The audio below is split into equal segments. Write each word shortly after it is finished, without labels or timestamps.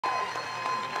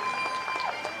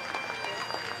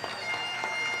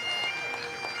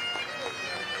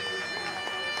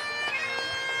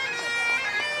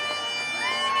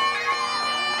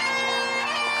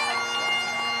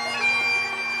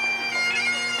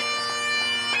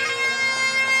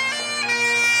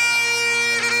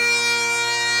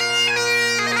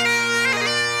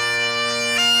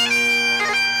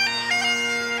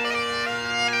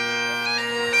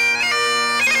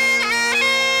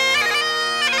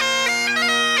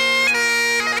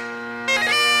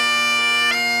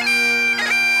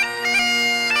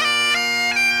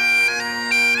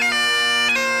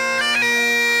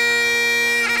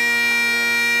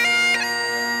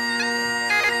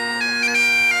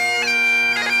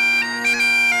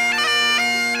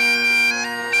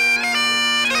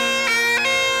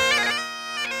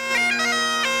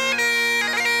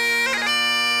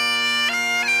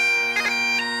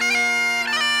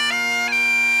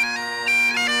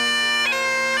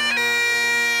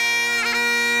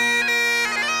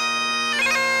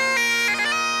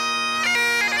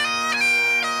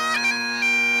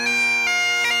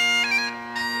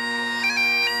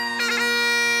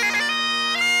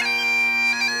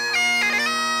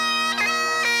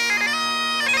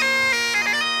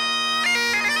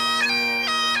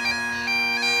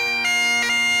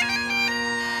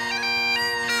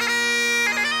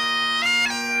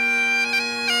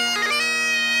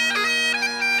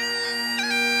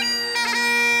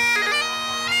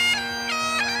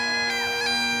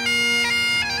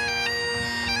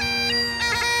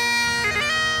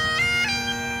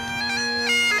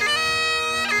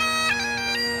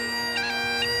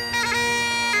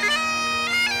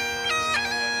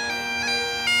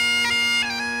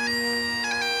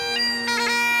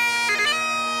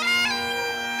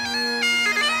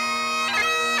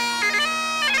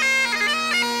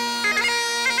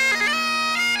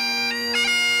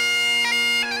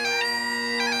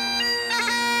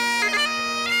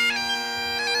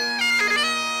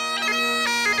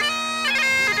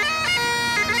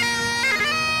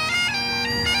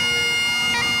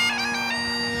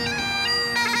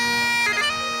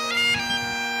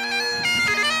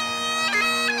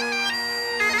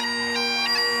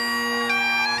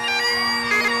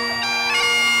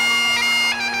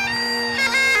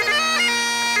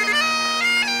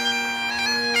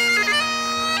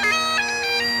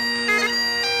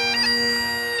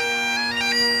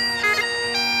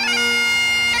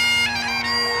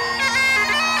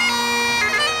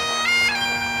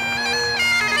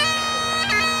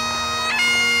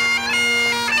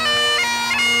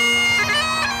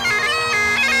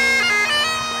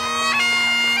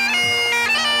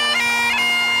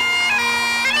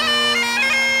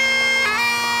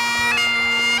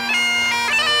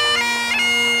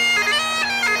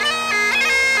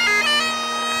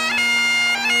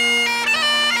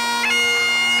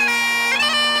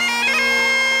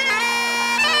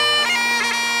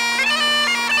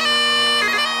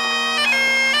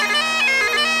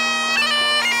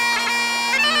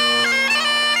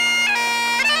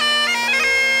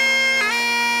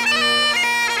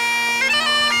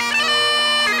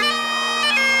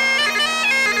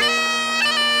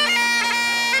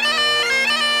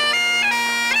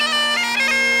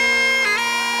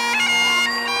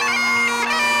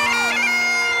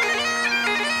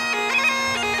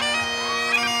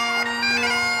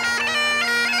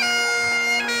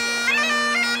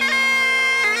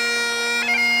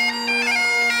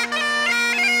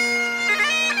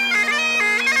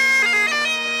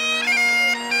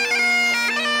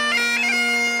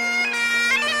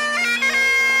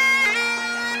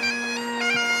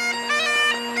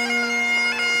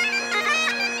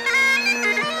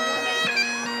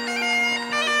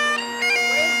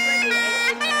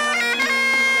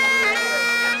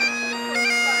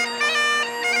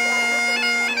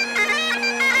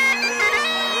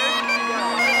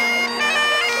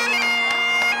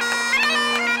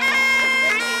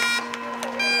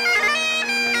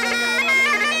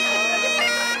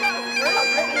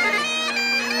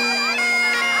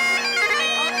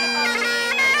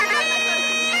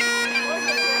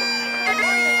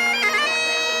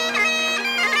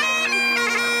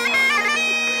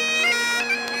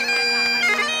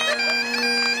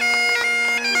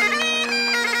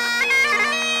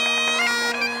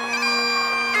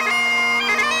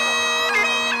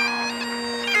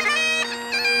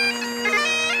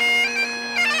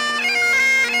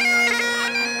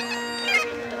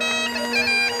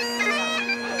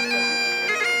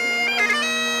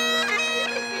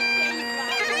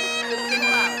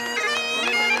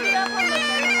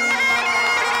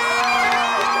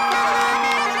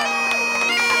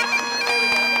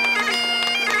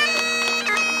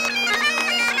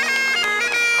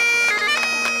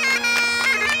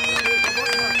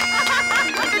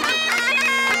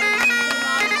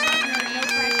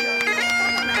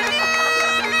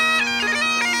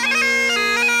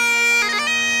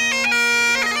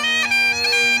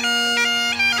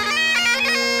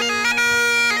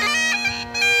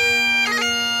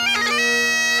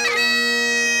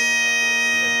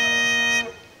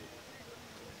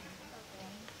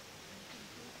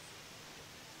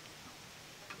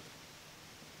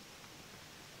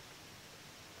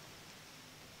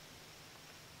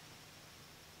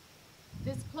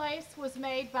place was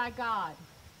made by God,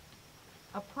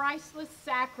 a priceless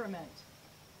sacrament.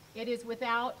 It is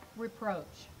without reproach.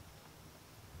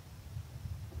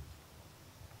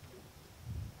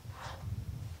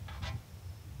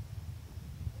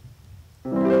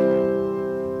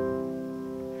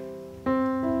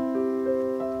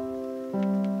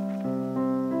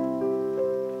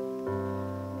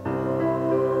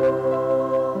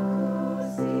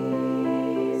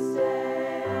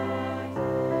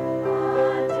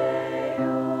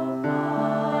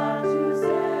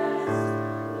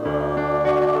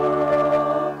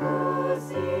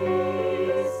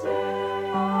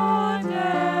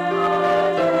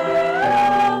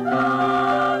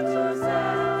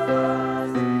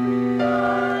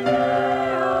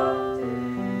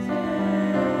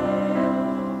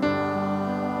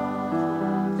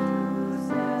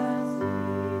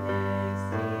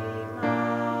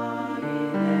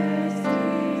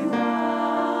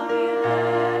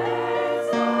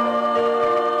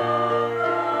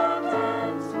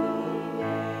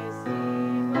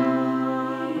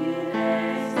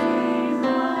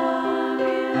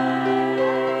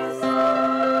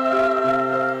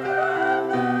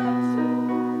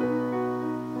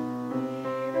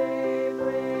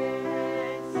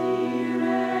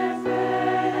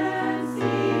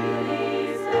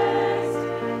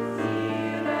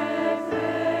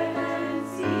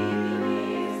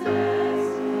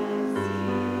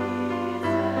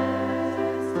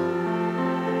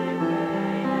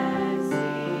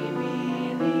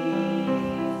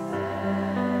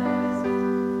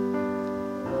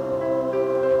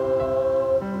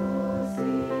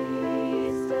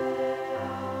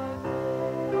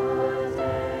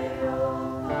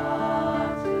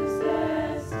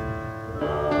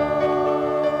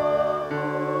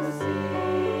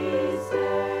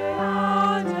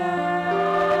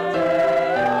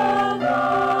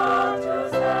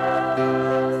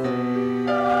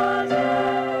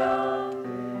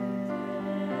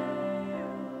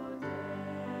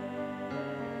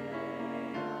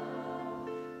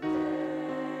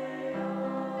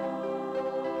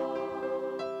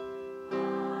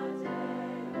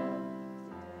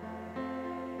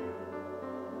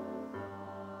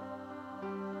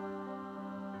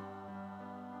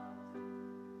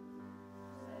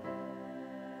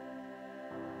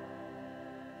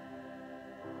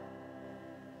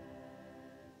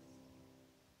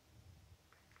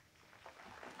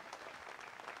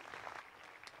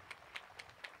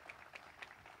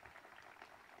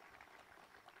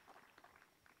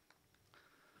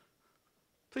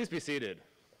 Please be seated.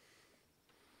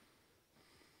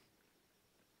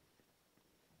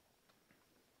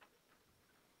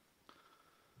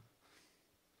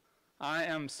 I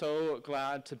am so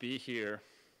glad to be here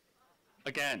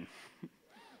again.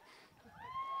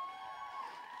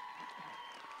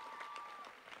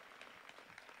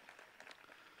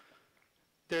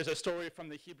 There's a story from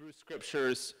the Hebrew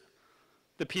scriptures.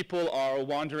 The people are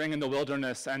wandering in the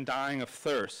wilderness and dying of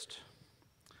thirst.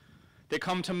 They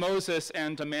come to Moses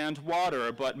and demand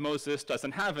water, but Moses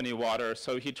doesn't have any water,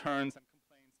 so he turns and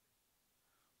complains,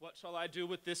 "What shall I do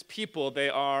with this people? They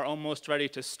are almost ready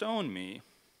to stone me."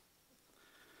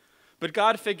 But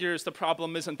God figures the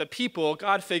problem isn't the people.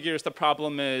 God figures the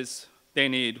problem is they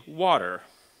need water.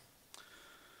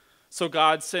 So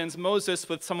God sends Moses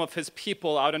with some of his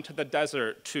people out into the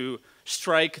desert to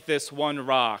strike this one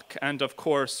rock, and of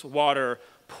course, water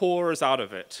pours out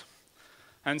of it.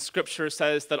 And Scripture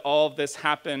says that all of this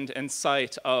happened in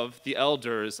sight of the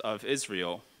elders of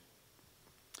Israel,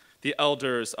 the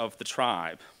elders of the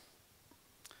tribe.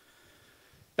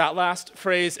 That last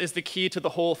phrase is the key to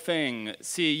the whole thing.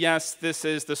 See, yes, this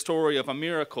is the story of a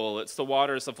miracle. It's the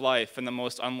waters of life in the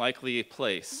most unlikely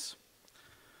place.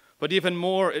 But even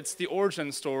more, it's the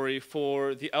origin story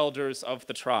for the elders of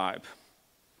the tribe.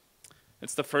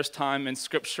 It's the first time in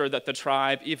Scripture that the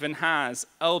tribe even has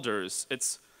elders.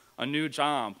 It's a new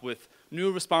job with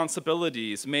new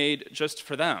responsibilities made just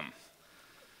for them.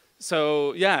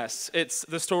 So yes, it's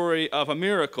the story of a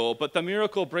miracle, but the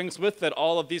miracle brings with it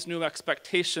all of these new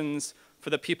expectations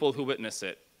for the people who witness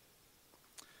it.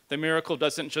 The miracle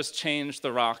doesn't just change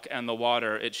the rock and the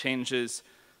water, it changes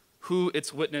who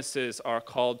its witnesses are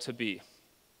called to be.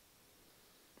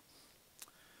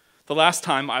 The last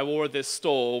time I wore this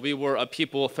stole, we were a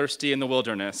people thirsty in the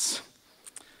wilderness.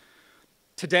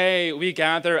 Today, we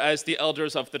gather as the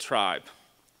elders of the tribe,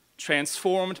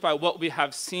 transformed by what we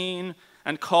have seen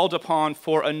and called upon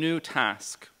for a new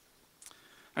task.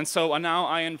 And so now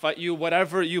I invite you,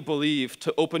 whatever you believe,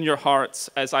 to open your hearts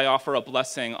as I offer a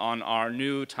blessing on our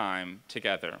new time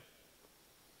together.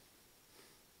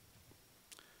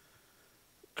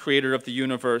 Creator of the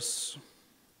universe,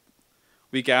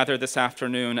 we gather this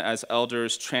afternoon as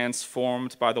elders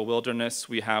transformed by the wilderness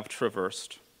we have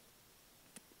traversed.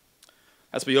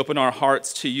 As we open our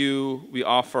hearts to you, we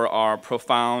offer our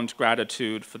profound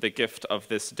gratitude for the gift of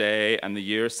this day and the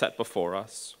year set before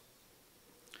us.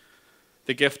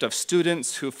 The gift of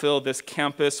students who fill this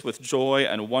campus with joy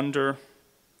and wonder.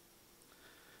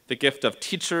 The gift of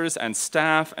teachers and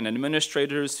staff and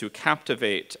administrators who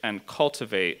captivate and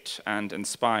cultivate and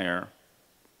inspire.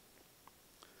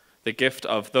 The gift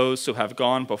of those who have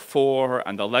gone before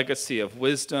and the legacy of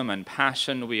wisdom and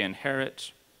passion we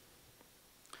inherit.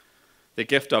 The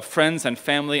gift of friends and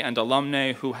family and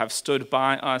alumni who have stood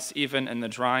by us even in the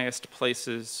driest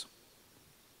places.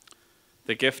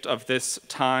 The gift of this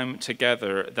time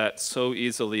together that so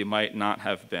easily might not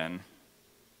have been.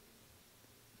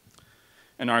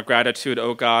 In our gratitude,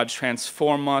 O God,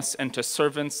 transform us into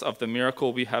servants of the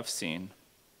miracle we have seen.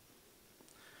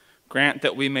 Grant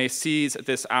that we may seize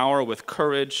this hour with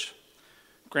courage.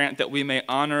 Grant that we may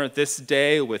honor this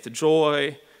day with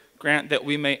joy. Grant that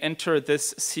we may enter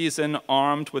this season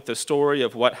armed with the story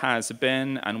of what has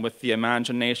been and with the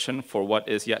imagination for what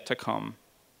is yet to come.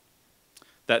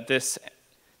 That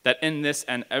in this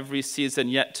and every season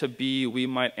yet to be, we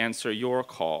might answer your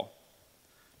call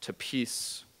to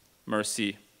peace,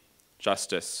 mercy,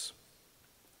 justice,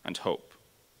 and hope.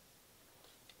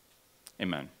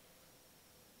 Amen.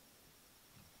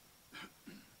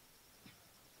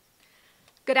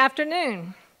 Good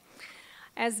afternoon.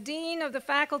 As Dean of the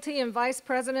Faculty and Vice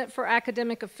President for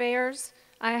Academic Affairs,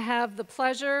 I have the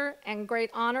pleasure and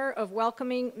great honor of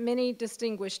welcoming many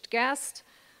distinguished guests,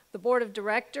 the Board of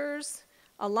Directors,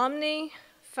 alumni,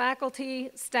 faculty,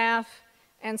 staff,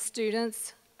 and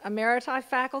students, emeriti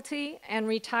faculty, and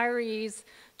retirees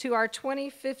to our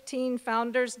 2015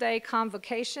 Founders Day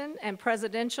Convocation and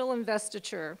Presidential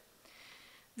Investiture.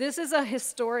 This is a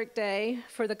historic day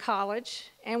for the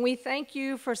college, and we thank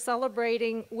you for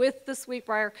celebrating with the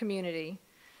Sweetbriar community.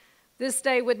 This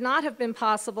day would not have been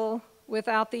possible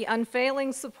without the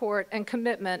unfailing support and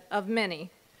commitment of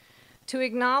many. To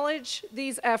acknowledge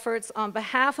these efforts on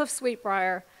behalf of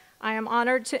Sweetbriar, I am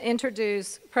honored to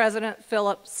introduce President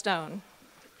Phillip Stone.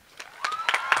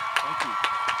 Thank you.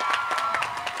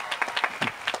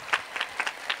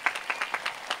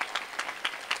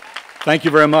 Thank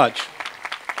you very much.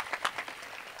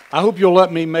 I hope you'll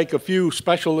let me make a few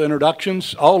special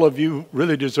introductions. All of you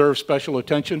really deserve special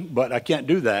attention, but I can't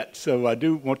do that, so I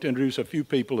do want to introduce a few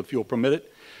people if you'll permit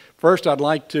it. First, I'd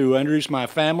like to introduce my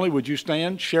family. Would you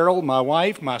stand? Cheryl, my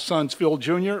wife, my sons Phil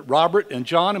Jr., Robert, and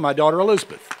John, and my daughter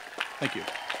Elizabeth. Thank you.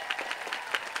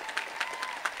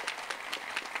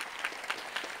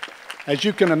 As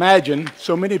you can imagine,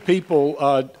 so many people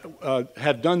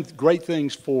have done great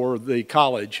things for the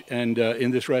college and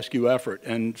in this rescue effort.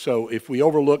 And so if we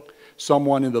overlook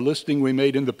someone in the listing we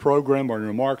made in the program or in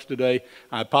remarks today,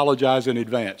 I apologize in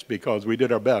advance because we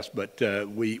did our best, but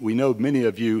we know many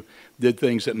of you did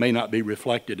things that may not be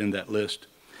reflected in that list.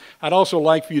 I'd also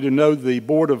like for you to know the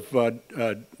board of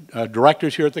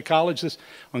directors here at the college.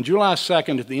 On July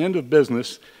 2nd, at the end of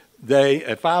business,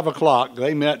 at 5 o'clock,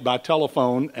 they met by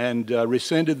telephone and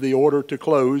rescinded the order to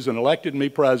close and elected me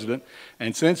president.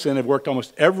 And since then, have worked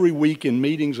almost every week in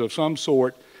meetings of some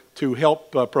sort to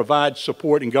help provide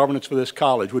support and governance for this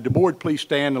college. Would the board please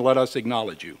stand and let us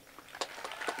acknowledge you?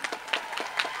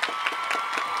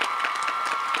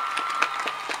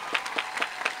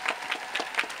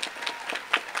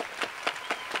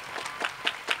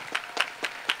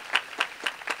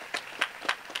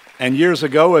 And years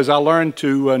ago, as I learned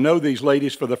to know these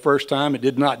ladies for the first time, it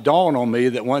did not dawn on me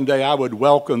that one day I would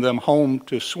welcome them home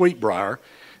to Sweetbriar.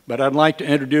 But I'd like to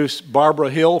introduce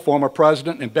Barbara Hill, former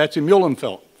president, and Betsy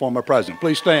Muhlenfeld, former president.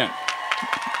 Please stand.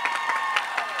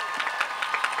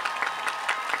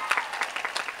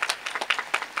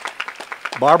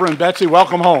 Barbara and Betsy,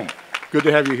 welcome home. Good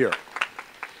to have you here.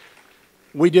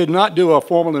 We did not do a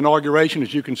formal inauguration,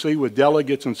 as you can see, with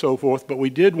delegates and so forth, but we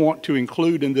did want to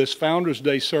include in this Founders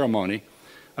Day ceremony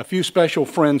a few special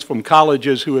friends from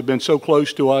colleges who have been so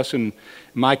close to us, in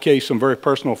my case, some very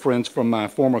personal friends from my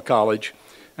former college.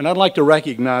 And I'd like to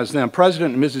recognize them.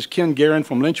 President and Mrs. Ken Guerin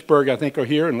from Lynchburg, I think, are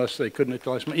here, unless they couldn't at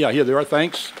the last minute. Yeah, here they are.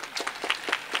 Thanks.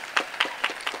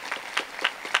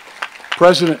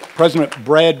 President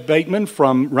Brad Bateman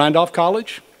from Randolph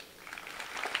College.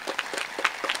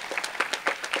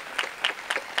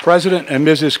 President and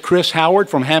Mrs. Chris Howard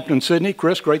from Hampton, Sydney.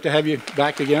 Chris, great to have you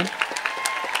back again.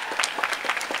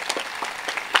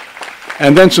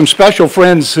 And then some special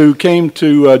friends who came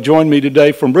to join me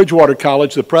today from Bridgewater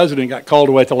College. The president got called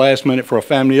away at the last minute for a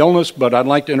family illness, but I'd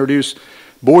like to introduce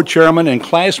board chairman and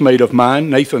classmate of mine,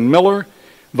 Nathan Miller,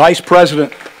 Vice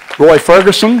President Roy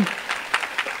Ferguson,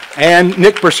 and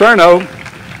Nick Percerno,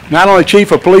 not only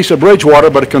Chief of Police of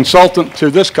Bridgewater, but a consultant to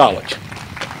this college.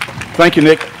 Thank you,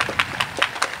 Nick.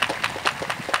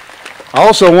 I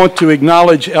also want to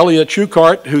acknowledge Elliot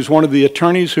Schuchart, who's one of the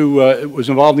attorneys who was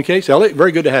involved in the case. Elliot,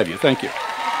 very good to have you. Thank you.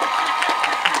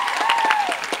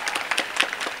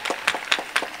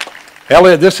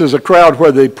 Elliot, this is a crowd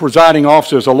where the presiding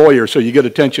officer is a lawyer, so you get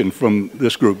attention from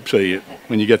this group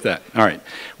when you get that. All right.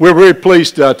 We're very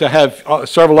pleased to have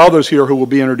several others here who will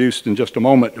be introduced in just a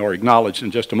moment, or acknowledged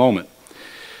in just a moment.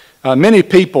 Many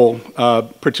people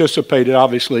participated,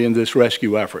 obviously, in this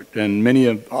rescue effort,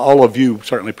 and all of you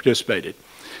certainly participated.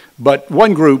 But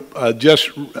one group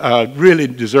just really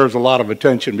deserves a lot of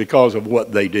attention because of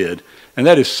what they did, and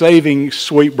that is Saving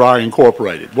Sweet Briar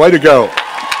Incorporated. Way to go.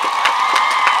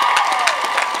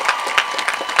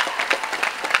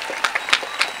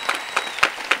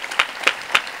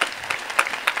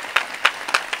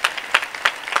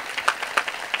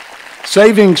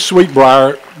 Saving Sweet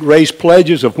Briar raised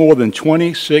pledges of more than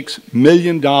 $26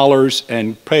 million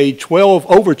and paid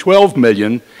over $12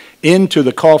 million into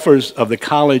the coffers of the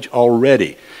college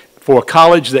already. For a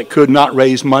college that could not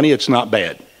raise money, it's not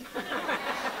bad.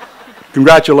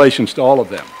 Congratulations to all of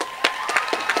them.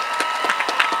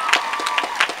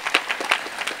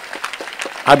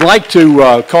 I'd like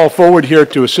to call forward here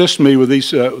to assist me with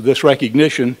this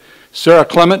recognition Sarah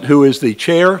Clement, who is the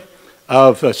chair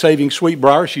of Saving Sweet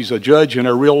Briar. She's a judge in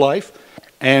her real life,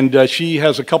 and she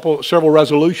has several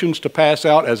resolutions to pass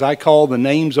out as I call the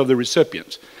names of the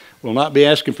recipients. We'll not be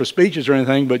asking for speeches or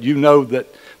anything, but you know that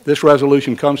this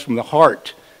resolution comes from the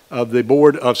heart of the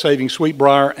board of Saving Sweet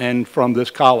Briar and from this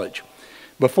college.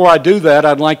 Before I do that,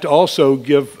 I'd like to also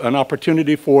give an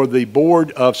opportunity for the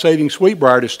board of Saving Sweet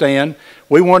Briar to stand.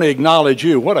 We want to acknowledge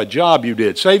you. What a job you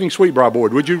did. Saving Sweet Briar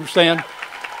board, would you stand?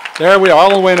 There we are,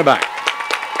 all the way in the back.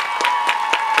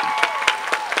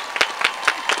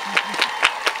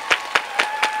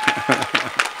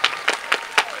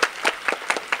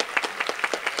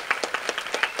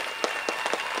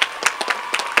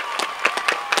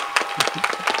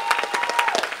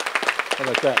 How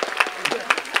about that?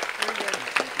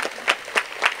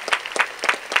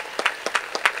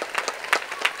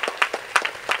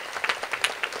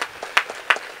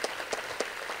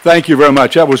 Thank you very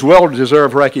much. That was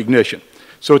well-deserved recognition.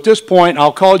 So at this point,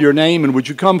 I'll call your name, and would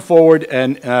you come forward,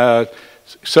 and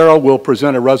Sarah will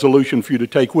present a resolution for you to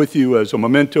take with you as a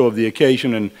memento of the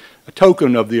occasion and a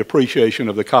token of the appreciation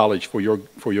of the college for your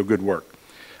good work.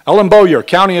 Ellen Bowyer,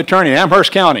 County Attorney,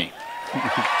 Amherst County.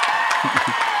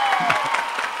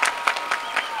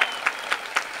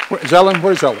 Where's Ellen?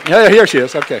 Where's Ellen? Yeah, here she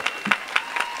is. Okay.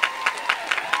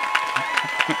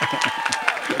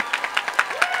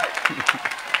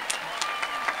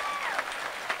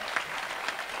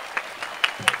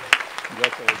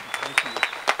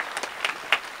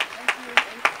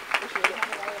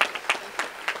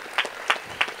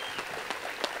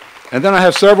 And then I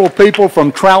have several people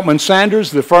from Troutman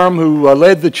Sanders, the firm who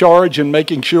led the charge in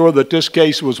making sure that this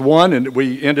case was won and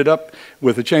we ended up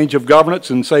with a change of governance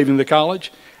and saving the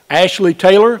college. Ashley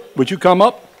Taylor, would you come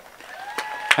up?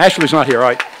 Ashley's not here,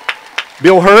 right?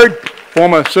 Bill Hurd,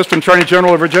 former Assistant Attorney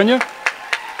General of Virginia.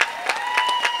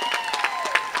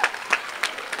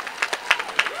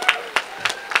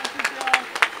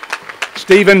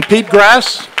 Stephen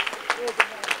Peepgrass.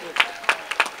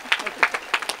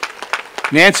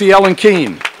 Nancy Ellen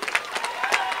Keene.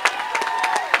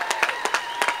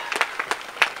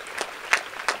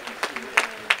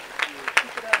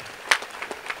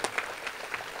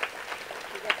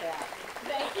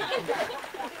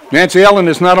 Nancy Ellen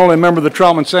is not only a member of the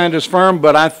Troutman Sanders firm,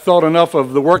 but I thought enough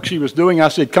of the work she was doing, I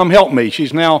said, come help me.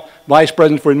 She's now Vice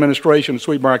President for Administration at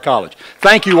Sweet Briar College.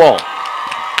 Thank you all.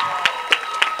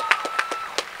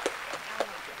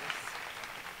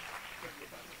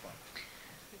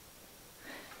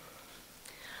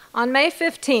 On May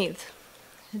 15th,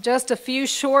 just a few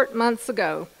short months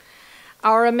ago,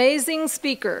 our amazing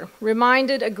speaker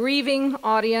reminded a grieving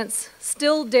audience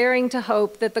still daring to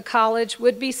hope that the college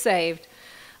would be saved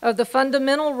of the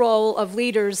fundamental role of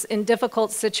leaders in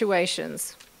difficult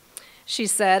situations. She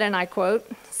said, and I quote,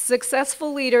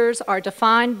 "Successful leaders are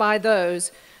defined by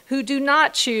those who do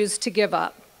not choose to give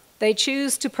up. They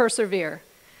choose to persevere.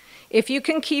 If you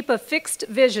can keep a fixed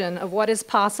vision of what is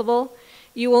possible,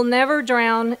 you will never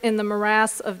drown in the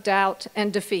morass of doubt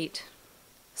and defeat.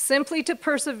 Simply to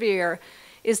persevere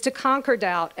is to conquer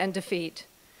doubt and defeat.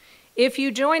 If you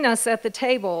join us at the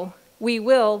table, we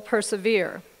will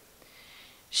persevere."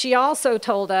 She also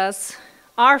told us,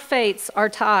 our fates are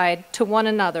tied to one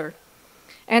another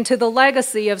and to the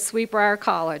legacy of Sweet Briar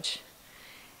College.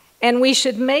 and we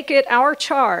should make it our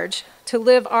charge to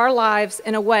live our lives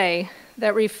in a way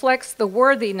that reflects the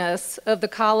worthiness of the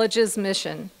college's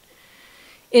mission.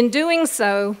 In doing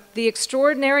so, the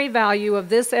extraordinary value of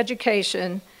this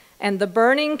education and the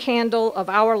burning candle of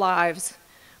our lives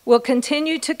will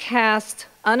continue to cast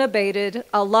unabated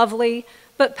a lovely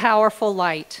but powerful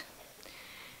light.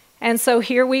 And so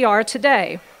here we are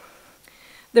today.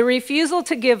 The refusal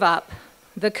to give up,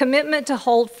 the commitment to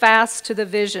hold fast to the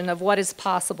vision of what is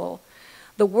possible,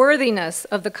 the worthiness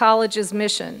of the college's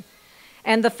mission,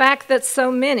 and the fact that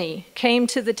so many came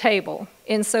to the table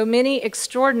in so many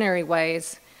extraordinary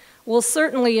ways will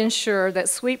certainly ensure that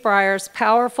Sweetbriar's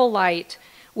powerful light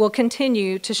will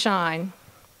continue to shine.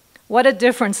 What a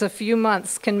difference a few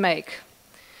months can make.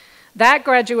 That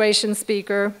graduation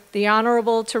speaker, the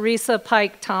Honorable Teresa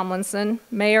Pike Tomlinson,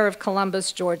 Mayor of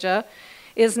Columbus, Georgia,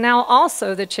 is now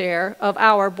also the chair of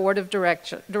our board of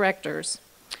directors.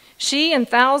 She and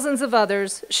thousands of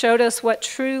others showed us what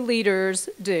true leaders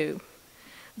do.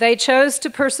 They chose to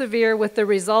persevere with the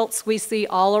results we see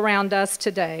all around us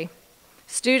today.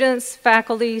 Students,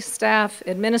 faculty, staff,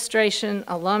 administration,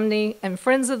 alumni, and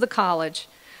friends of the college,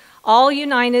 all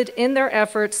united in their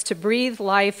efforts to breathe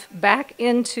life back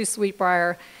into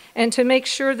Sweetbriar and to make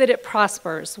sure that it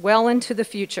prospers well into the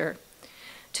future.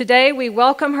 Today, we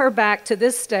welcome her back to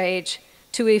this stage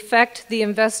to effect the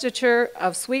investiture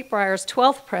of Sweetbriar's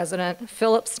 12th president,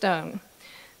 Phillip Stone.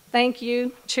 Thank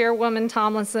you, Chairwoman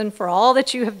Tomlinson, for all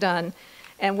that you have done,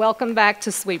 and welcome back to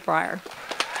Sweetbriar.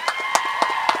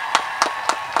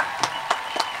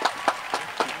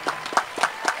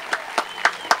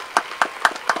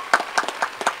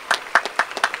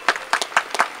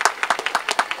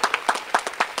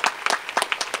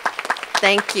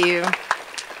 Thank you.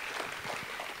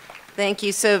 Thank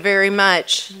you so very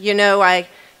much. You know, I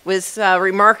was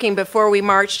remarking before we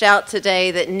marched out today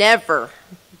that never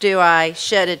do I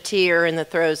shed a tear in the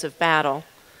throes of battle,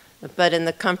 but in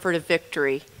the comfort of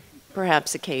victory,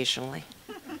 perhaps occasionally.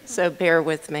 So bear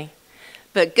with me.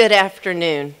 But good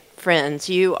afternoon, friends.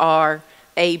 You are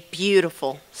a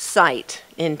beautiful sight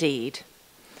indeed.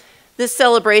 This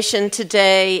celebration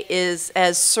today is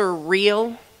as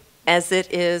surreal as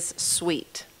it is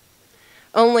sweet.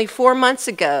 Only 4 months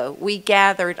ago, we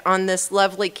gathered on this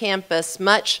lovely campus,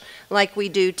 much like we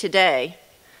do today.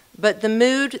 But the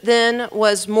mood then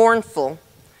was mournful,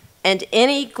 and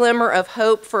any glimmer of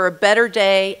hope for a better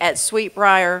day at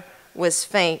Sweetbriar was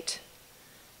faint.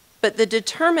 But the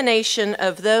determination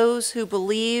of those who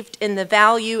believed in the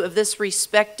value of this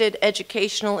respected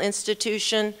educational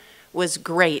institution was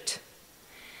great.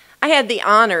 I had the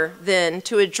honor then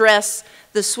to address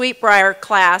the Sweetbriar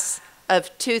class of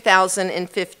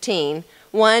 2015,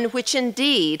 one which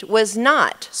indeed was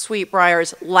not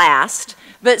Sweetbriar's last,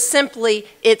 but simply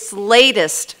its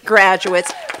latest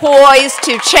graduates poised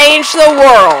to change the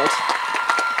world.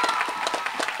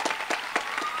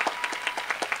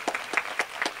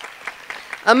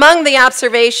 Among the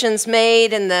observations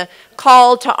made and the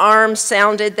call to arms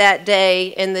sounded that day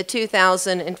in the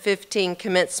 2015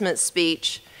 commencement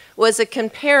speech was a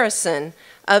comparison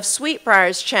of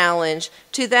Sweetbriar's challenge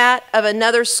to that of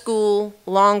another school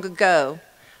long ago,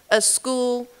 a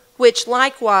school which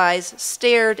likewise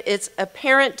stared its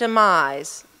apparent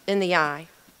demise in the eye.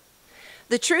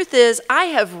 The truth is, I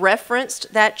have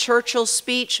referenced that Churchill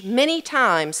speech many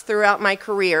times throughout my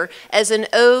career as an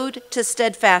ode to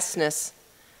steadfastness,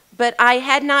 but I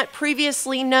had not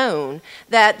previously known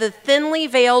that the thinly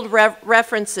veiled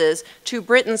references to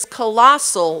Britain's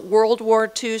colossal World War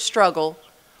II struggle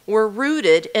were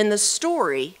rooted in the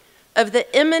story of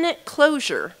the imminent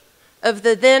closure of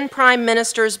the then Prime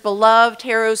Minister's beloved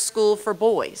Harrow School for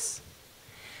Boys.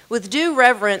 With due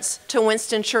reverence to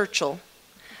Winston Churchill,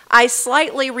 I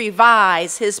slightly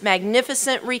revise his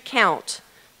magnificent recount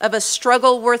of a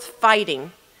struggle worth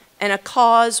fighting and a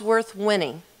cause worth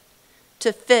winning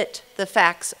to fit the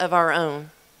facts of our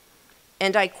own.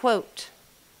 And I quote,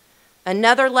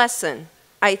 "Another lesson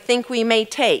I think we may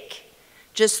take,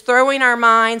 just throwing our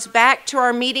minds back to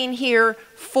our meeting here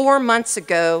 4 months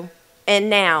ago and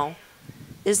now,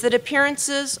 is that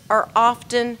appearances are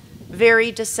often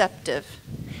very deceptive.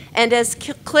 And as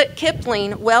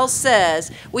Kipling well says,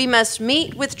 we must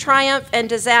meet with triumph and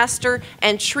disaster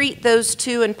and treat those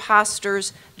two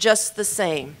impostors just the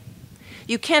same.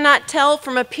 You cannot tell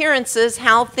from appearances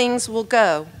how things will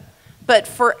go, but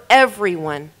for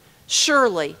everyone,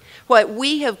 surely what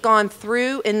we have gone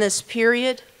through in this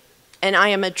period, and I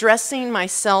am addressing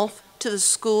myself to the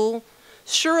school,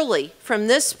 surely from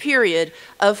this period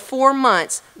of 4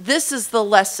 months, this is the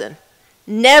lesson.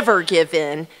 Never give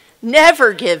in,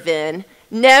 never give in,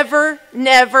 never,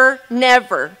 never,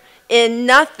 never. In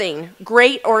nothing,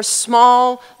 great or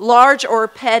small, large or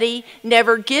petty,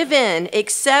 never give in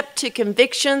except to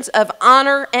convictions of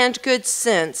honor and good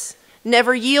sense.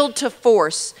 Never yield to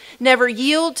force. Never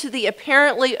yield to the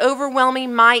apparently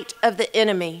overwhelming might of the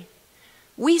enemy.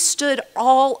 We stood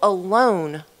all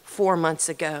alone 4 months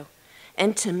ago,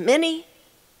 and to many,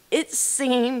 it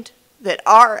seemed that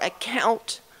our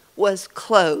account was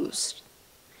closed.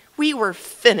 We were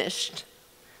finished.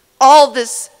 All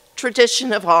this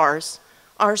tradition of ours,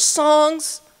 our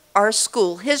songs, our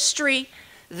school history,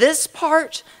 this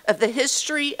part of the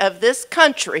history of this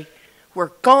country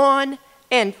were gone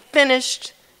and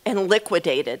finished and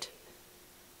liquidated.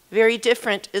 Very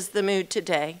different is the mood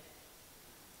today.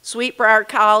 Sweet Briar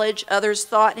College, others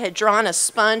thought, had drawn a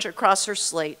sponge across her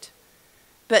slate.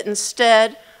 But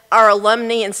instead, our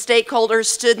alumni and stakeholders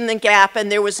stood in the gap,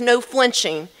 and there was no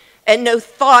flinching and no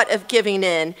thought of giving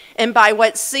in. And by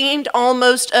what seemed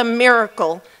almost a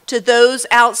miracle to those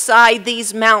outside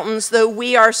these mountains, though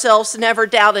we ourselves never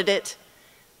doubted it,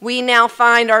 we now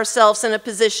find ourselves in a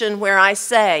position where I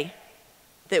say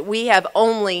that we have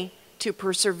only to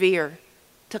persevere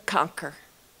to conquer.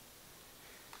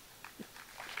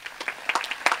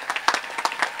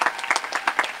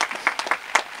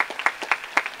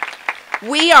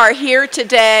 We are here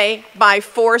today by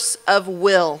force of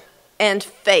will and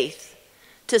faith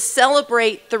to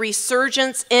celebrate the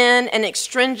resurgence in and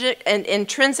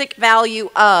intrinsic value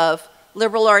of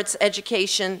liberal arts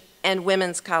education and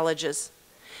women's colleges.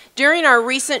 During our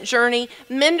recent journey,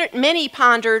 many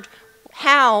pondered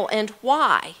how and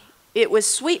why it was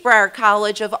Sweet Briar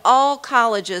College of all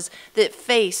colleges that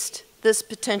faced this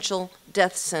potential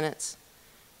death sentence.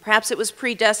 Perhaps it was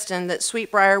predestined that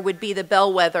Sweet Briar would be the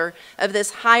bellwether of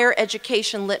this higher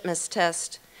education litmus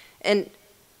test. And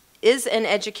is an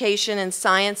education in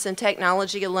science and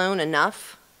technology alone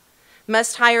enough?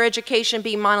 Must higher education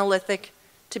be monolithic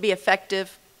to be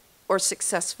effective or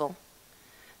successful?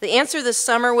 The answer this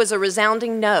summer was a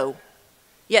resounding no,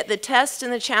 yet the test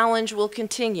and the challenge will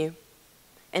continue,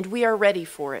 and we are ready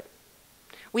for it.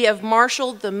 We have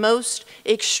marshaled the most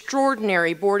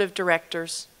extraordinary board of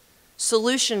directors,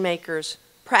 solution makers,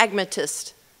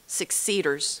 pragmatists,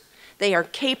 succeeders. They are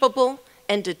capable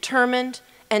and determined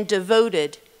and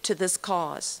devoted to this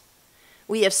cause.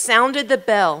 We have sounded the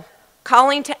bell,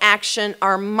 calling to action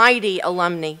our mighty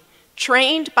alumni,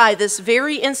 trained by this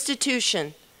very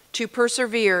institution to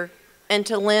persevere and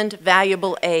to lend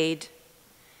valuable aid.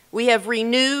 We have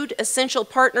renewed essential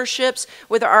partnerships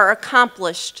with our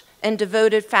accomplished and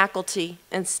devoted faculty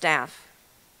and staff.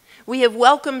 We have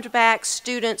welcomed back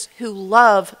students who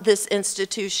love this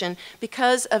institution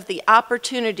because of the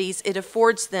opportunities it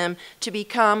affords them to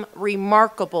become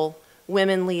remarkable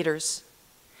women leaders.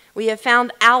 We have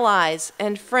found allies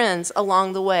and friends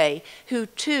along the way who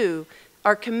too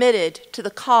are committed to the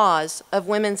cause of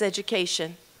women's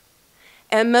education.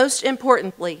 And most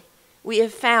importantly, we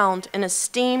have found an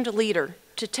esteemed leader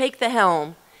to take the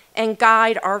helm and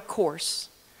guide our course,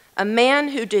 a man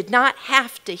who did not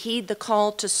have to heed the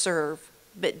call to serve,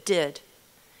 but did,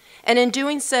 and in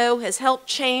doing so has helped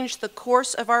change the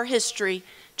course of our history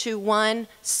to one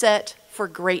set for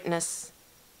greatness.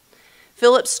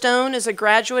 Phillip Stone is a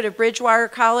graduate of Bridgewater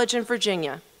College in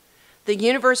Virginia, the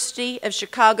University of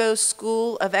Chicago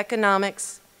School of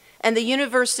Economics, and the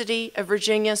University of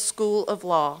Virginia School of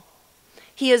Law.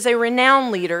 He is a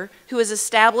renowned leader who has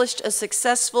established a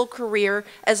successful career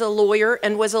as a lawyer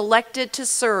and was elected to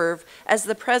serve as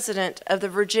the president of the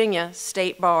Virginia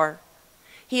State Bar.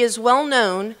 He is well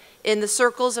known in the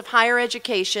circles of higher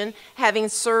education, having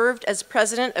served as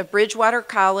president of Bridgewater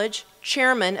College,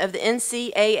 chairman of the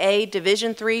NCAA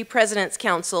Division III President's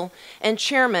Council, and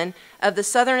chairman of the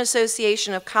Southern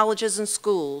Association of Colleges and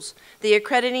Schools, the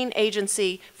accrediting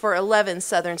agency for 11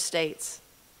 southern states.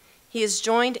 He is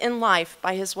joined in life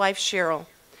by his wife, Cheryl,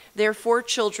 their 4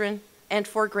 children and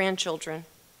 4 grandchildren.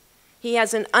 He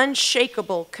has an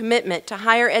unshakable commitment to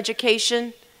higher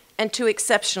education and to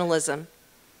exceptionalism.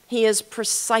 He is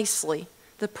precisely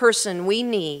the person we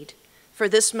need for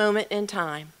this moment in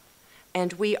time,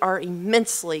 and we are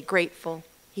immensely grateful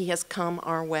he has come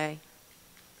our way.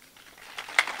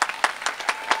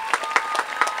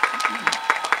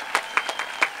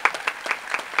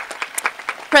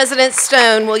 President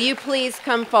Stone, will you please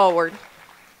come forward?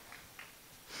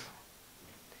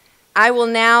 I will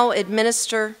now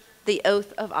administer the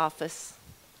oath of office.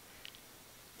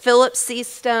 Phillip C.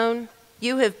 Stone,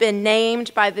 you have been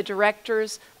named by the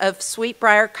directors of Sweet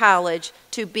Briar College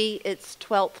to be its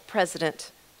 12th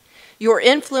president. Your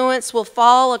influence will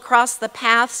fall across the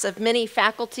paths of many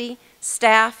faculty,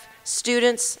 staff,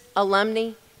 students,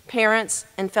 alumni, parents,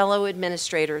 and fellow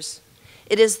administrators.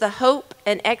 It is the hope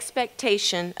and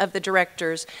expectation of the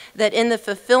directors that in the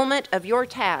fulfillment of your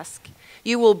task,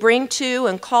 you will bring to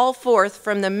and call forth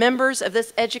from the members of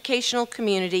this educational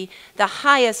community the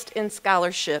highest in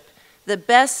scholarship, the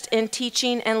best in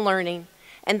teaching and learning,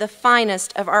 and the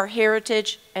finest of our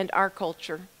heritage and our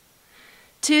culture.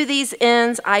 To these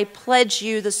ends, I pledge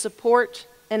you the support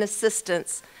and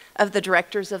assistance of the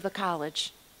directors of the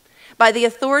college. By the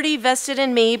authority vested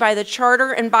in me by the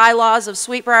charter and bylaws of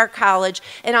Sweetbriar College,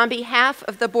 and on behalf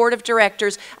of the Board of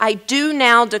Directors, I do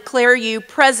now declare you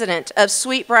President of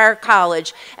Sweetbriar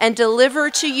College and deliver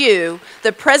to you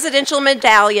the Presidential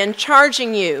Medallion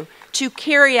charging you to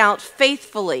carry out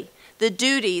faithfully the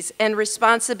duties and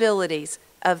responsibilities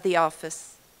of the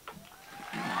office.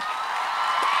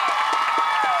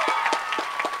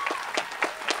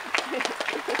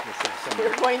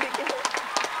 We're going to get it.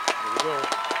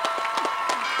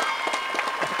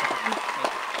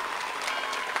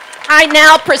 I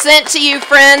now present to you,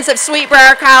 friends of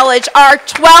Sweetbriar College, our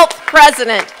 12th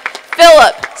president,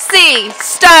 Phillip C.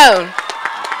 Stone.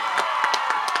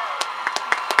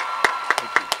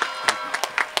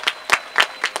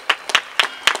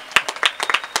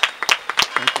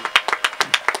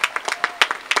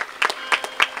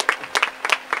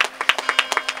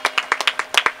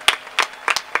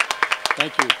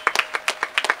 Thank you.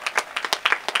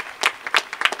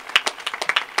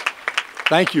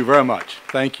 Thank you very much.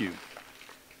 Thank you.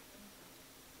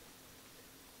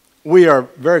 We are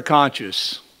very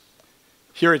conscious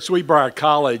here at Sweetbriar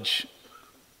College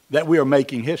that we are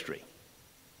making history.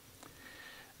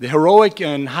 The heroic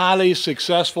and highly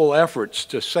successful efforts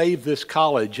to save this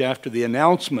college after the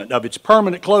announcement of its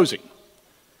permanent closing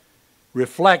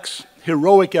reflects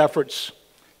heroic efforts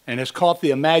and has caught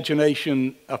the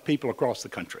imagination of people across the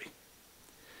country.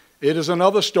 It is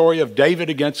another story of David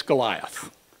against Goliath,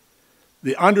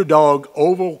 the underdog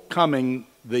overcoming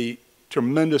the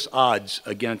tremendous odds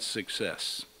against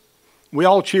success. We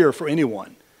all cheer for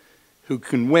anyone who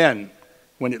can win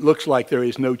when it looks like there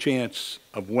is no chance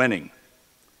of winning.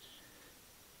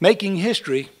 Making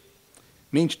history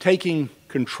means taking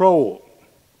control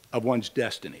of one's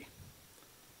destiny,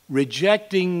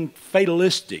 rejecting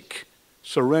fatalistic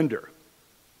surrender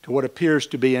to what appears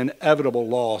to be inevitable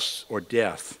loss or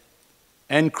death,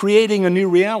 and creating a new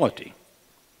reality.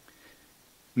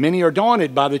 Many are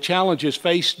daunted by the challenges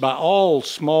faced by all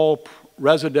small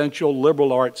residential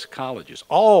liberal arts colleges,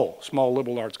 all small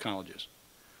liberal arts colleges.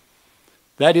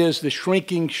 That is the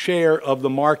shrinking share of the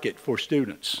market for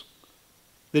students,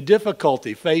 the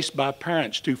difficulty faced by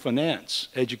parents to finance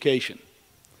education,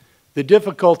 the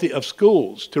difficulty of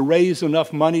schools to raise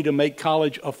enough money to make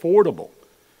college affordable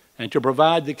and to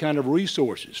provide the kind of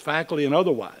resources, faculty and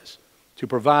otherwise, to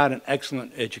provide an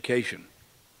excellent education.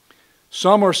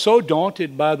 Some are so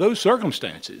daunted by those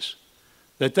circumstances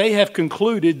that they have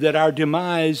concluded that our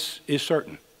demise is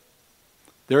certain.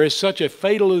 There is such a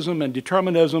fatalism and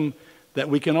determinism that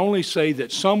we can only say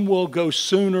that some will go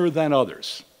sooner than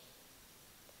others.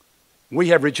 We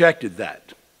have rejected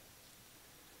that.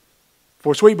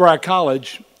 For Sweetbriar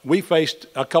College, we faced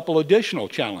a couple additional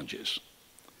challenges.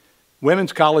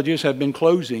 Women's colleges have been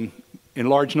closing in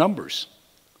large numbers.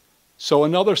 So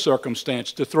another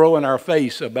circumstance to throw in our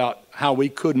face about how we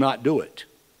could not do it.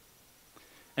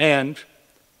 And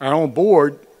our own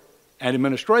board and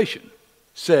administration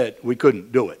said we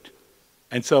couldn't do it.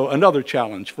 And so another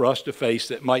challenge for us to face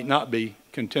that might not be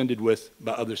contended with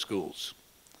by other schools.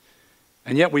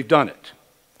 And yet we've done it.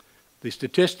 The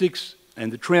statistics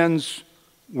and the trends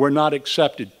were not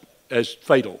accepted as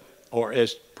fatal or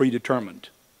as predetermined.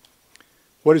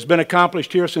 What has been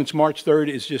accomplished here since March 3rd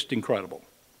is just incredible.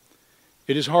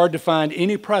 It is hard to find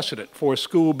any precedent for a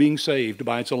school being saved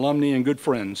by its alumni and good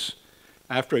friends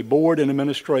after a board and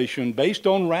administration, based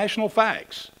on rational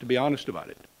facts, to be honest about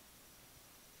it,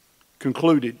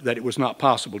 concluded that it was not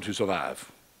possible to survive.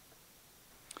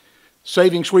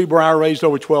 Saving Sweetbriar raised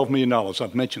over $12 million,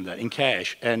 I've mentioned that, in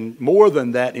cash, and more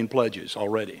than that in pledges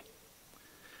already.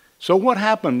 So what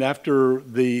happened after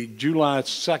the July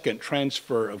 2nd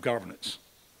transfer of governance?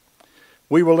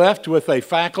 We were left with a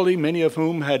faculty, many of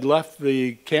whom had left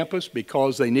the campus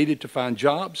because they needed to find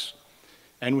jobs,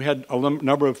 and we had a good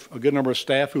number of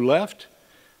staff who left.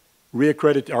 Our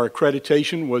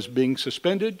accreditation was being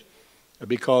suspended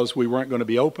because we weren't going to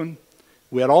be open.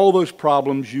 We had all those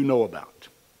problems you know about.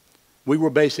 We were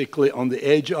basically on the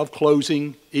edge of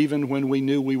closing even when we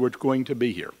knew we were going to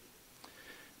be here,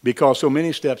 because so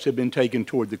many steps had been taken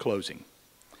toward the closing.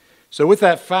 So with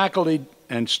that faculty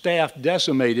and staff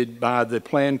decimated by the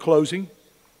planned closing,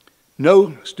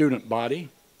 no student body,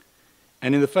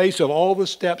 and in the face of all the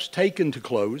steps taken to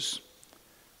close,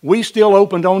 We still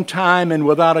opened on time and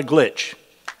without a glitch.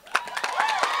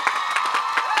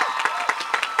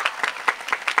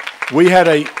 We have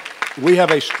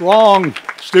a strong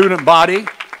student body.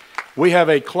 We have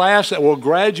a class that will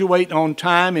graduate on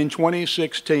time in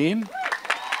 2016.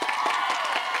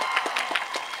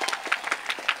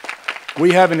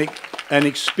 We have an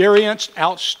experienced,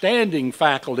 outstanding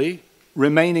faculty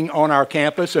remaining on our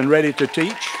campus and ready to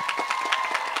teach,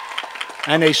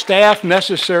 and a staff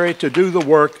necessary to do the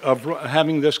work of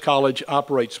having this college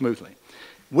operate smoothly.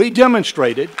 We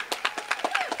demonstrated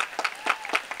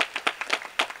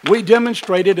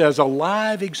as a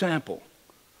live example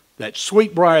that at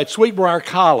Sweetbriar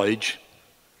College,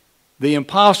 the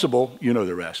impossible, you know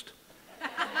the rest,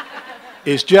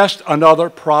 is just another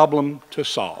problem to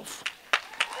solve.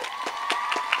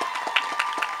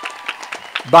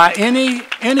 By any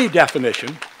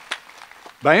definition,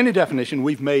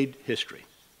 we've made history.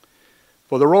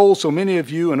 For the role so many of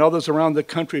you and others around the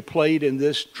country played in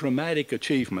this dramatic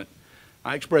achievement,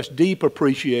 I express deep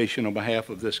appreciation on behalf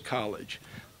of this college.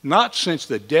 Not since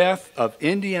the death of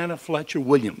Indiana Fletcher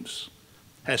Williams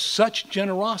has such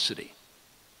generosity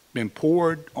been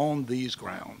poured on these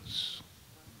grounds.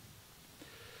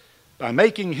 But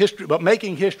making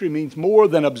history means more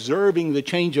than observing the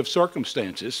change of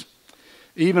circumstances,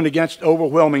 even against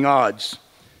overwhelming odds.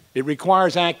 It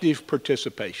requires active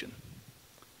participation.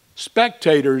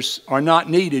 Spectators are not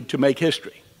needed to make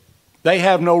history. They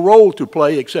have no role to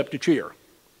play except to cheer.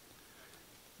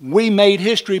 We made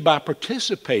history by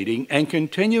participating and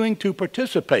continuing to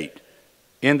participate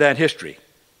in that history.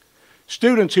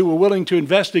 Students who were willing to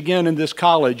invest again in this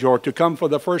college or to come for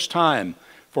the first time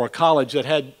for a college that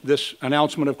had this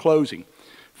announcement of closing.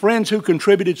 Friends who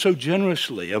contributed so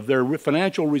generously of their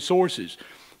financial resources.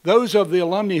 Those of the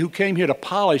alumni who came here to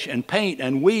polish and paint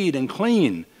and weed and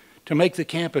clean to make the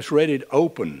campus ready to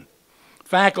open.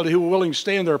 Faculty who were willing to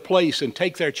stay in their place and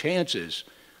take their chances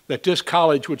that this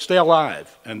college would stay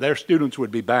alive and their students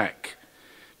would be back,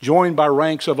 joined by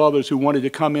ranks of others who wanted to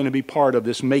come in and be part of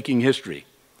this making history.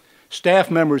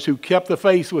 Staff members who kept the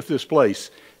faith with this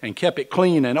place and kept it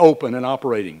clean and open and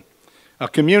operating. A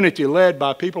community led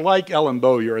by people like Ellen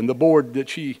Bowyer and the board that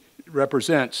she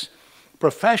represents.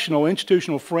 Professional,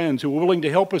 institutional friends who were willing to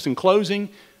help us in closing,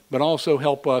 but also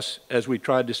help us as we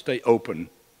tried to stay open.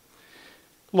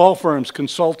 Law firms,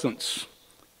 consultants,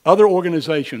 other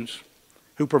organizations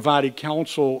who provided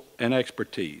counsel and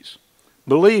expertise.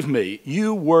 Believe me,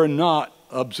 you were not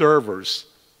observers.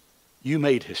 You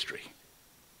made history.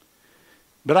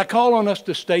 But I call on us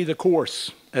to stay the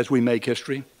course as we make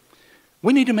history.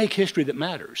 We need to make history that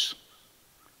matters.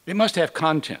 It must have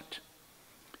content.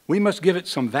 We must give it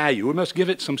some value. We must give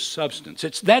it some substance.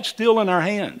 That's still in our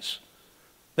hands.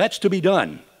 That's to be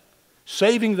done.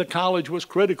 Saving the college was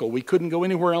critical. We couldn't go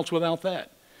anywhere else without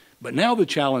that. But now the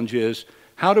challenge is,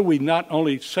 how do we not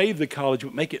only save the college,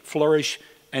 but make it flourish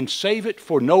and save it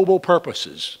for noble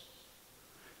purposes?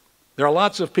 There are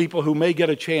lots of people who may get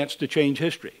a chance to change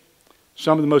history.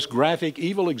 Some of the most graphic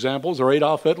evil examples are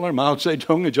Adolf Hitler, Mao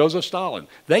Zedong, and Joseph Stalin.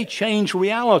 They changed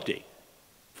reality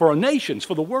for our nations,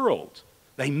 for the world.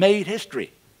 They made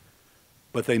history,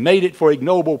 but they made it for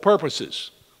ignoble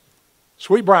purposes.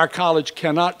 Sweetbriar College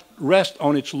cannot rest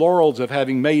on its laurels of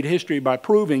having made history by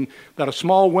proving that a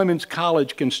small women's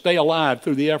college can stay alive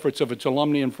through the efforts of its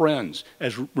alumni and friends,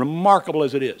 as remarkable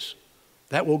as it is.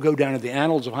 That will go down in the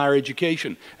annals of higher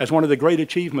education as one of the great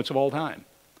achievements of all time.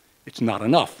 It's not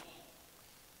enough.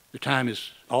 The time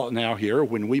is now here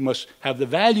when we must have the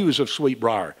values of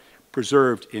Sweetbriar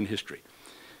preserved in history.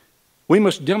 We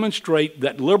must demonstrate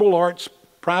that liberal arts,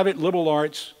 private liberal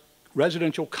arts,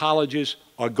 residential colleges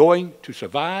are going to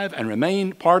survive and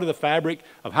remain part of the fabric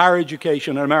of higher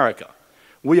education in America.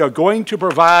 We are going to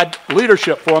provide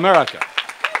leadership for America.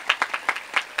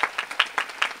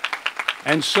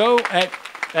 And so at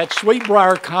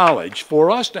Sweetbriar College,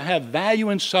 for us to have value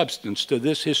and substance to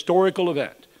this historical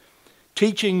event,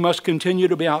 teaching must continue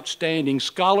to be outstanding,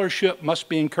 scholarship must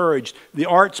be encouraged, the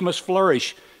arts must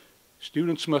flourish,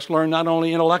 students must learn not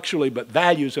only intellectually but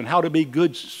values and how to be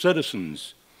good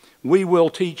citizens. We will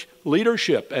teach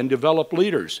leadership and develop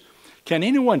leaders. Can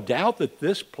anyone doubt that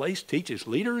this place teaches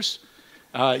leaders?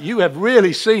 You have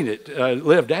really seen it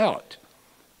lived out.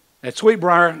 At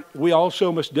Sweetbriar, we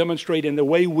also must demonstrate in the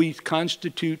way we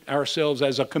constitute ourselves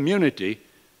as a community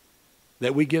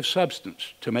that we give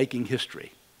substance to making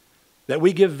history, that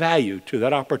we give value to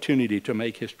that opportunity to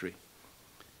make history.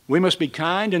 We must be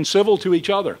kind and civil to each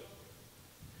other.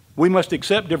 We must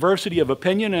accept diversity of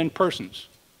opinion and persons.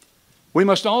 We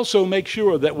must also make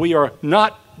sure that we are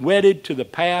not wedded to the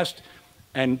past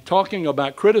and talking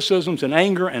about criticisms and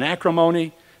anger and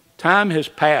acrimony Time has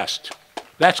passed.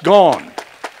 That's gone.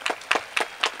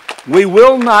 We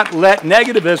will not let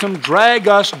negativism drag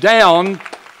us down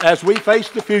as we face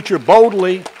the future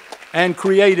boldly and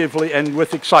creatively and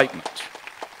with excitement.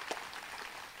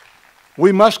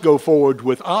 We must go forward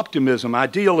with optimism,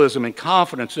 idealism, and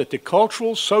confidence that the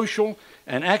cultural, social,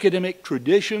 and academic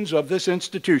traditions of this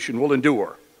institution will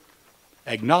endure,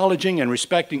 acknowledging and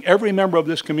respecting every member of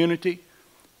this community,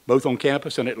 both on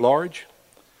campus and at large,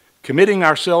 committing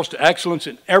ourselves to excellence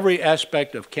in every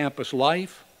aspect of campus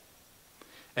life,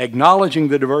 acknowledging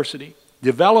the diversity,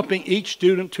 developing each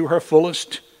student to her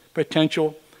fullest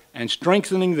potential, and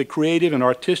strengthening the creative and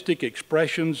artistic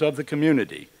expressions of the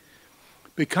community,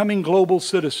 becoming global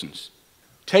citizens,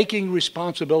 taking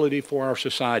responsibility for our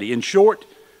society. In short,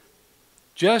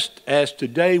 just as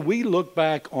today we look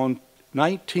back on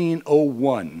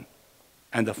 1901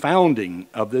 and the founding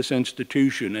of this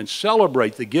institution and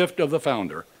celebrate the gift of the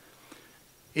founder,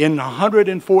 in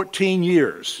 114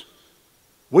 years,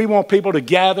 we want people to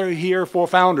gather here for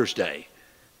Founders Day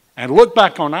and look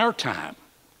back on our time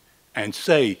and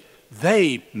say,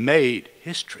 they made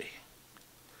history.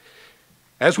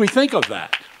 As we think of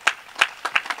that,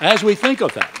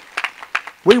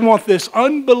 we want this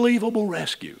unbelievable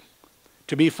rescue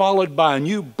to be followed by a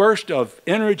new burst of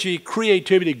energy,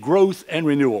 creativity, growth, and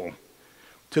renewal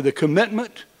to the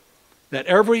commitment to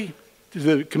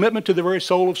the very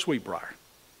soul of Sweetbriar.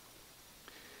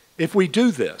 If we do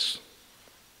this,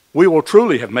 we will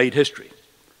truly have made history.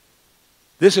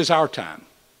 This is our time.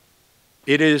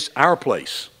 It is our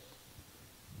place.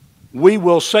 We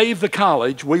will save the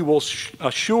college. We will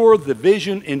assure the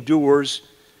vision endures.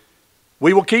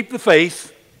 We will keep the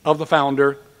faith of the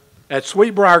founder. At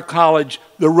Sweetbriar College,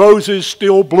 the roses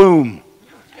still bloom.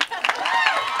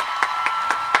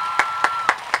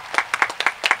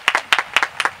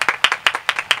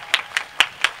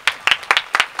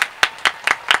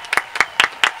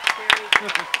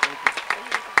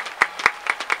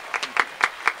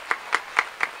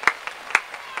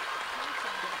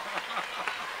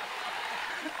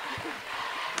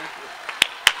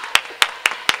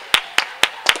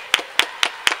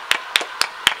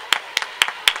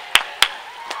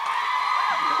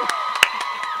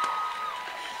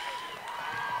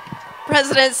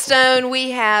 President Stone,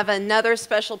 we have another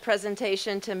special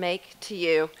presentation to make to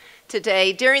you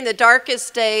today. During the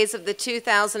darkest days of the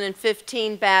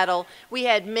 2015 battle, we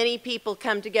had many people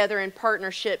come together in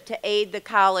partnership to aid the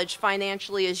college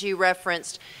financially, as you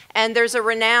referenced. And there's a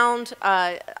renowned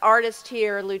artist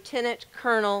here, Lieutenant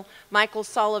Colonel Michael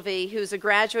Solovey, who's a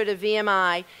graduate of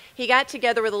VMI. He got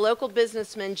together with a local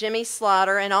businessman, Jimmy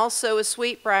Slaughter, and also a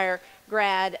Sweetbriar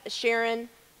grad, Sharon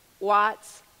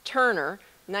Watts Turner,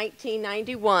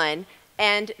 1991,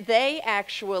 and they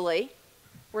actually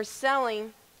were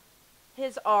selling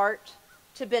his art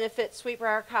to benefit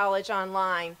Sweetbriar College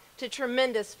online to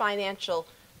tremendous financial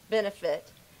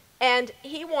benefit. And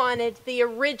he wanted the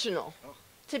original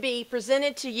to be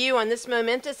presented to you on this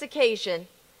momentous occasion,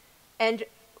 and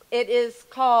it is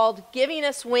called Giving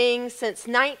Us Wings Since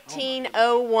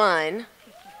 1901.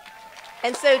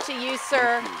 And so to you,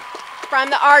 sir, from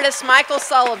the artist Michael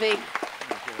Solovey.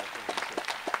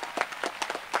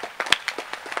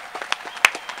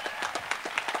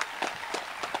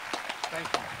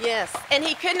 Yes, and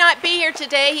he could not be here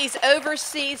today. He's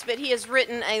overseas, but he has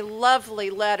written a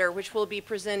lovely letter which will be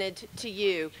presented to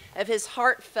you of his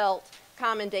heartfelt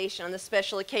commendation on this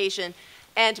special occasion.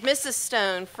 And Mrs.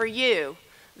 Stone, for you,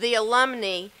 the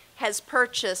alumni has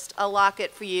purchased a locket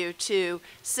for you to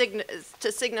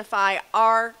signify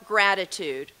our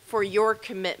gratitude for your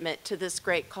commitment to this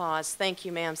great cause. Thank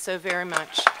you, ma'am, so very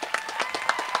much.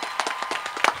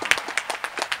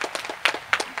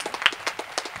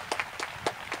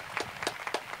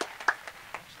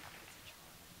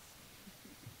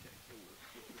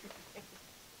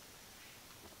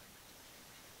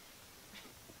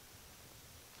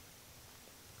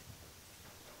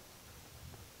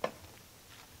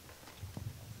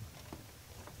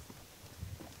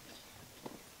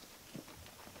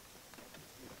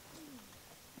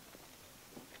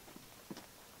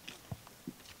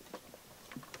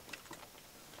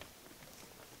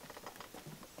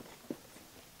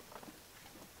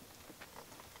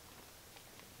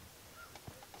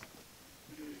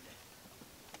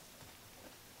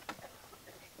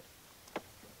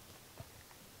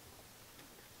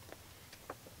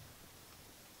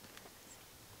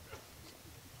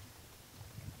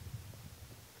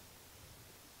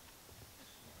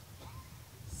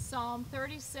 Psalm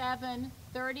 37,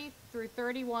 30 through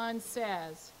 31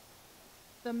 says,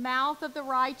 "The mouth of the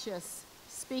righteous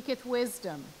speaketh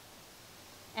wisdom,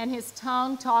 and his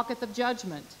tongue talketh of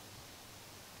judgment.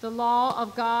 The law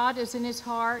of God is in his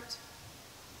heart.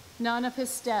 None of his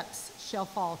steps shall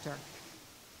falter.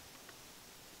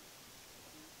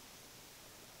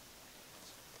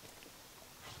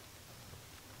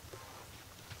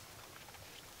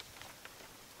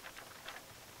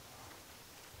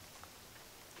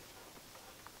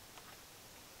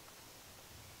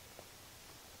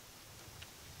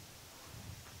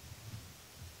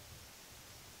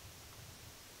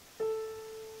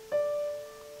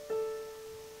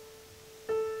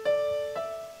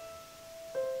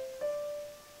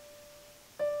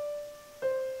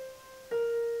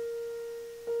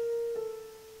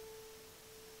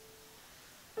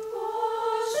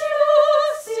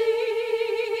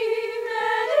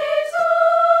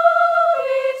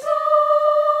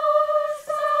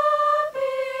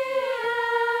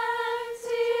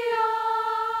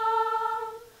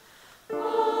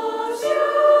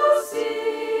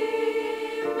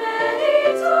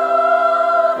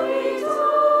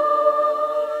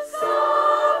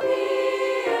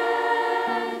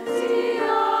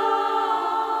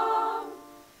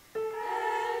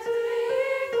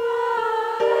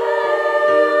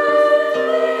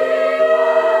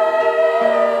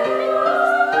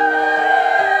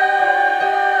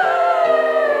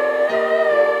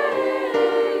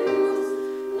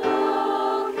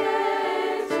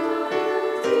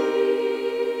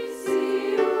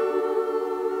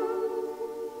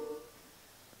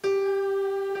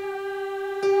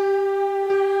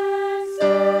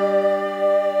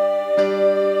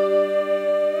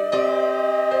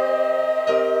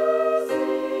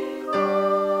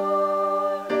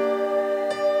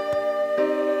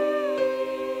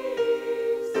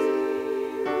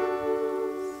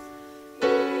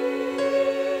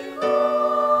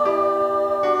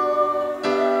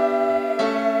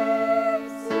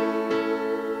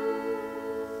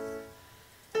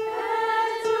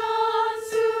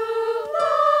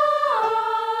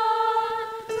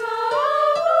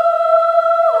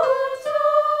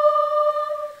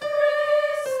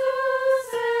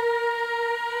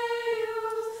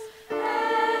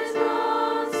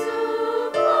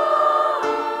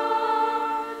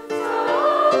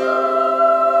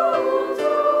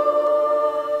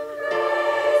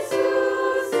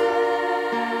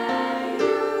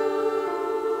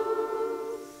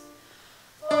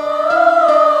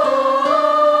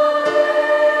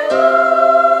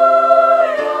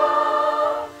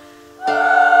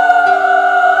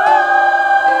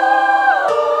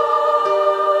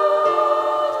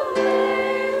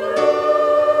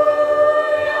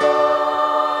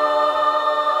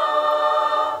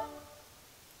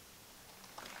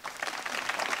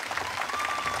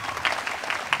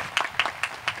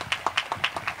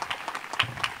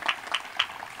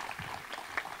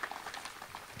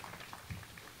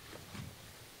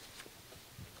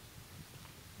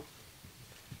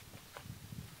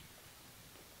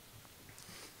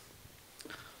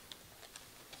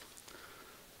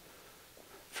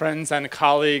 Friends and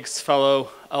colleagues, fellow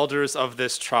elders of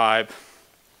this tribe,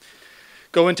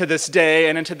 go into this day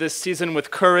and into this season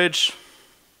with courage.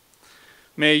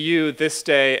 May you this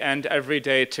day and every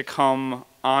day to come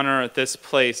honor this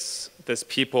place, this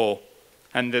people,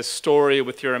 and this story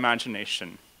with your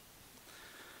imagination.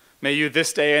 May you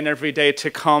this day and every day to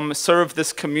come serve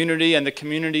this community and the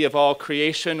community of all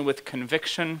creation with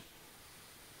conviction.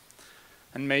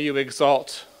 And may you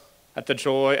exalt at the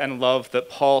joy and love that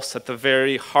pulse at the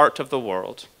very heart of the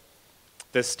world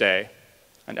this day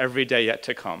and every day yet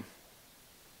to come.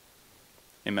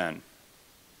 Amen.